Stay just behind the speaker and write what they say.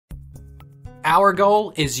Our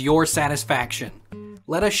goal is your satisfaction.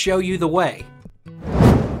 Let us show you the way.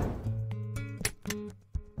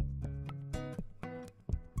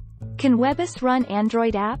 Can WebOS run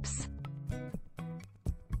Android apps?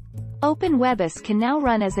 Open WebOS can now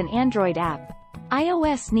run as an Android app.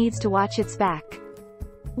 iOS needs to watch its back.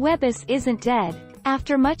 WebOS isn't dead.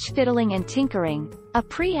 After much fiddling and tinkering, a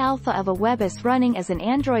pre-alpha of a WebOS running as an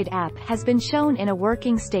Android app has been shown in a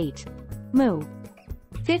working state. Mu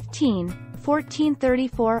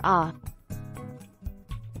 15.1434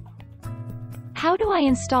 How do I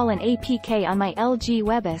install an APK on my LG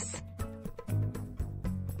WebOS?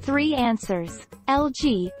 3 answers.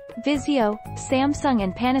 LG, Vizio, Samsung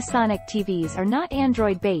and Panasonic TVs are not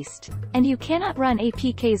Android-based, and you cannot run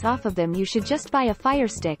APKs off of them. You should just buy a Fire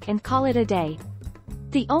Stick and call it a day.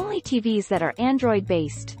 The only TVs that are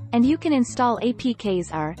Android-based, and you can install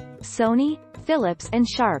APKs are Sony, Philips and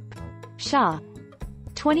Sharp. Shaw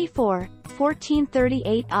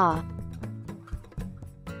 24.1438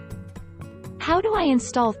 How do I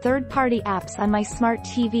install third-party apps on my smart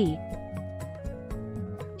TV?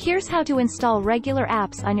 Here's how to install regular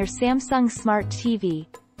apps on your Samsung Smart TV.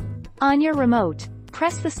 On your remote,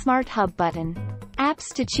 press the Smart Hub button.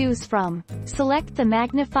 Apps to choose from. Select the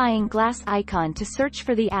magnifying glass icon to search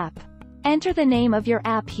for the app. Enter the name of your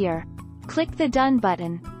app here. Click the Done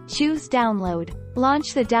button. Choose Download.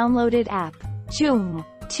 Launch the downloaded app. Joom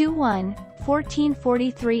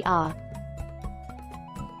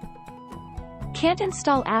 21.1443 Can't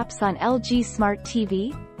install apps on LG Smart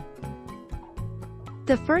TV?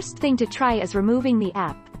 The first thing to try is removing the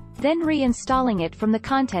app, then reinstalling it from the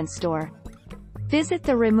Content Store. Visit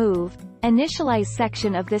the Remove, Initialize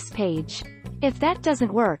section of this page. If that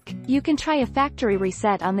doesn't work, you can try a factory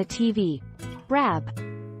reset on the TV. RAB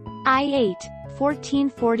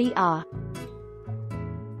i8.1440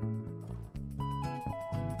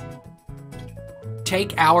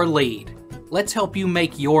 Take our lead. Let's help you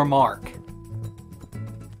make your mark.